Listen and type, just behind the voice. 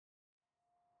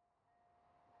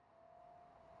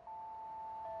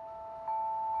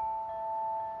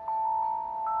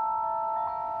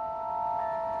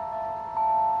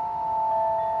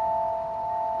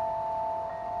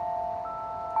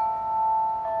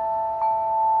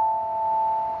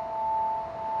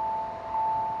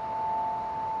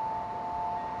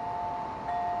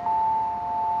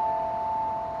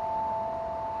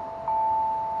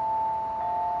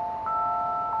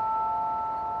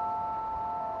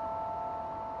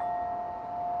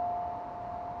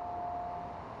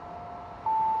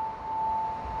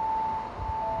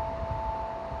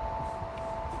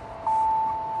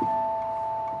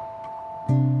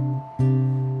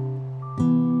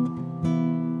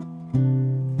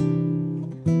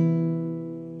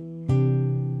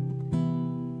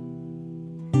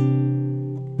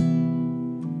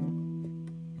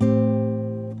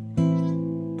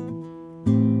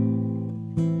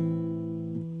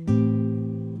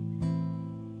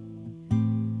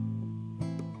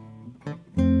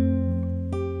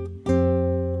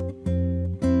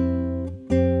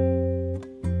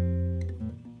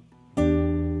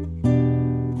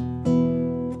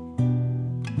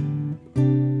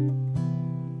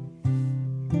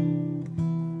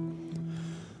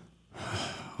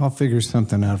I'll figure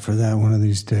something out for that one of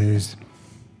these days.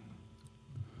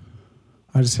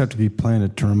 I just have to keep playing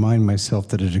it to remind myself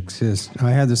that it exists. I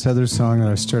had this other song that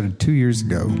I started 2 years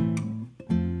ago,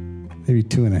 maybe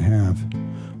 2.5.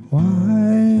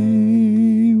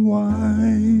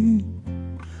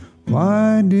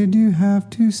 Why did you have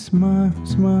to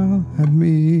smile at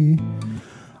me?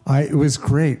 It was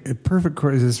great. A perfect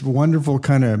chorus. This wonderful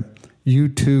kind of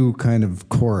U2 kind of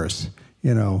chorus,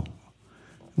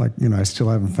 I still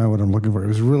haven't found what I'm looking for. It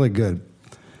was really good.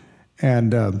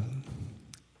 And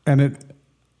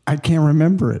I can't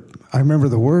remember it. I remember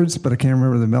the words, but I can't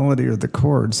remember the melody or the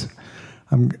chords.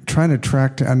 I'm trying to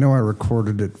track. I know I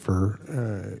recorded it for,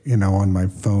 on my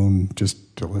phone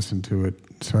just to listen to it.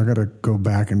 So I got to go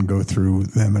back and go through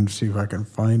them and see if I can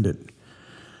find it.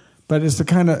 But it was the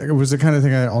kind of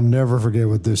thing I'll never forget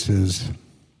what this is,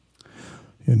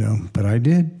 But I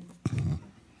did,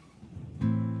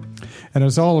 and it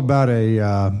was all about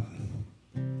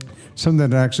something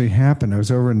that actually happened. I was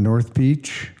over in North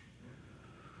Beach.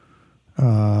 I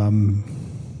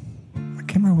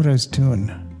can't remember what I was doing.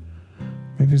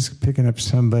 Maybe I was picking up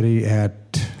somebody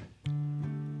at.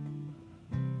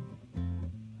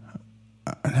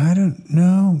 I don't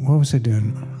know. What was I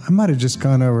doing? I might have just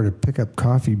gone over to pick up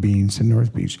coffee beans in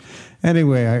North Beach.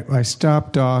 Anyway, I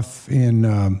stopped off in,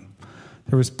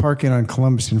 there was parking on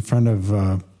Columbus in front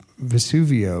of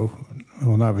Vesuvio.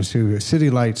 Well, not Vesuvio, City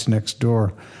Lights next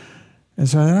door. And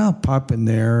so I thought, I'll pop in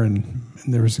there. And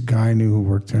there was a guy I knew who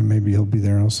worked there. Maybe he'll be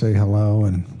there and I'll say hello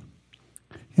and,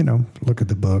 look at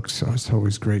the books. So it's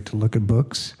always great to look at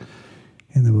books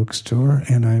in the bookstore.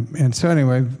 And so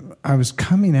anyway, I was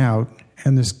coming out.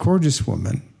 And this gorgeous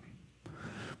woman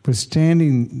was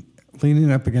standing,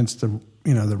 leaning up against the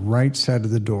right side of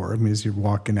the door. I mean, as you're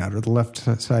walking out, or the left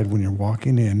side when you're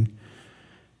walking in.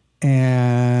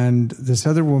 And this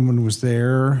other woman was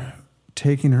there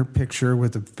taking her picture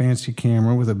with a fancy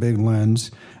camera with a big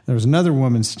lens. There was another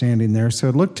woman standing there. So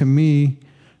it looked to me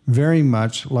very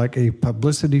much like a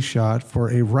publicity shot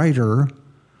for a writer,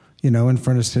 in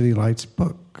front of City Lights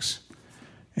books.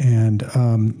 And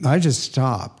I just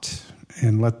stopped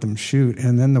and let them shoot.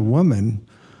 And then the woman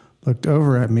looked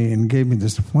over at me and gave me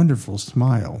this wonderful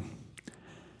smile.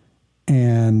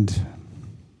 And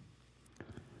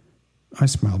I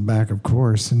smiled back, of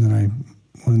course. And then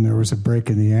when there was a break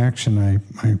in the action,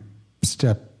 I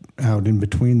stepped out in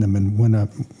between them and went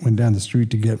down the street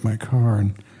to get my car.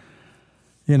 And,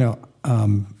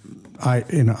 I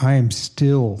am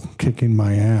still kicking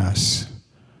my ass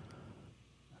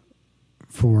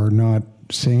for not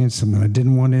saying something. I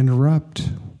didn't want to interrupt.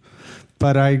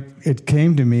 But it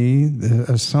came to me,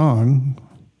 a song,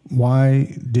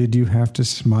 Why Did You Have to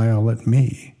Smile at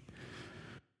Me?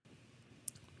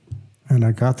 And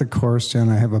I got the chorus down.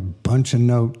 I have a bunch of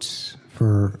notes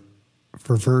for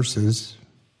verses.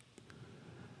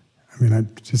 I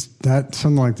mean,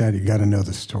 something like that, you got to know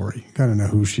the story. You got to know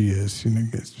who she is.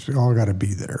 It's all got to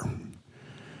be there.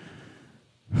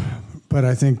 But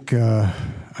I think I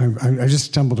just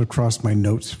stumbled across my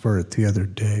notes for it the other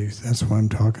day. That's why I'm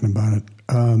talking about it.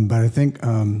 But I think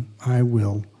I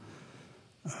will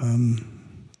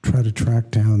try to track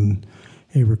down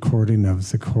a recording of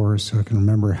the chorus so I can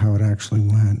remember how it actually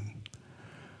went.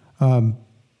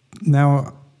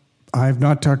 Now, I've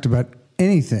not talked about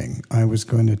anything I was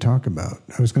going to talk about.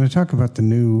 I was going to talk about the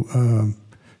new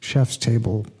Chef's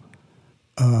Table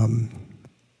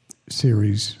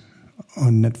series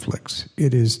on Netflix.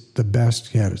 It is the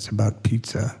best yet. It's about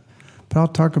pizza. But I'll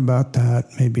talk about that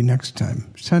maybe next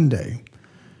time, Sunday,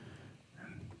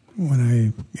 when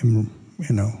I am,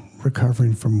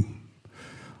 recovering from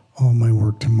all my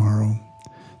work tomorrow.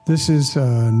 This is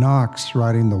Knox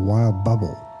riding the Wild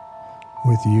Bubble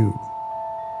with you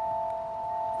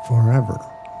forever.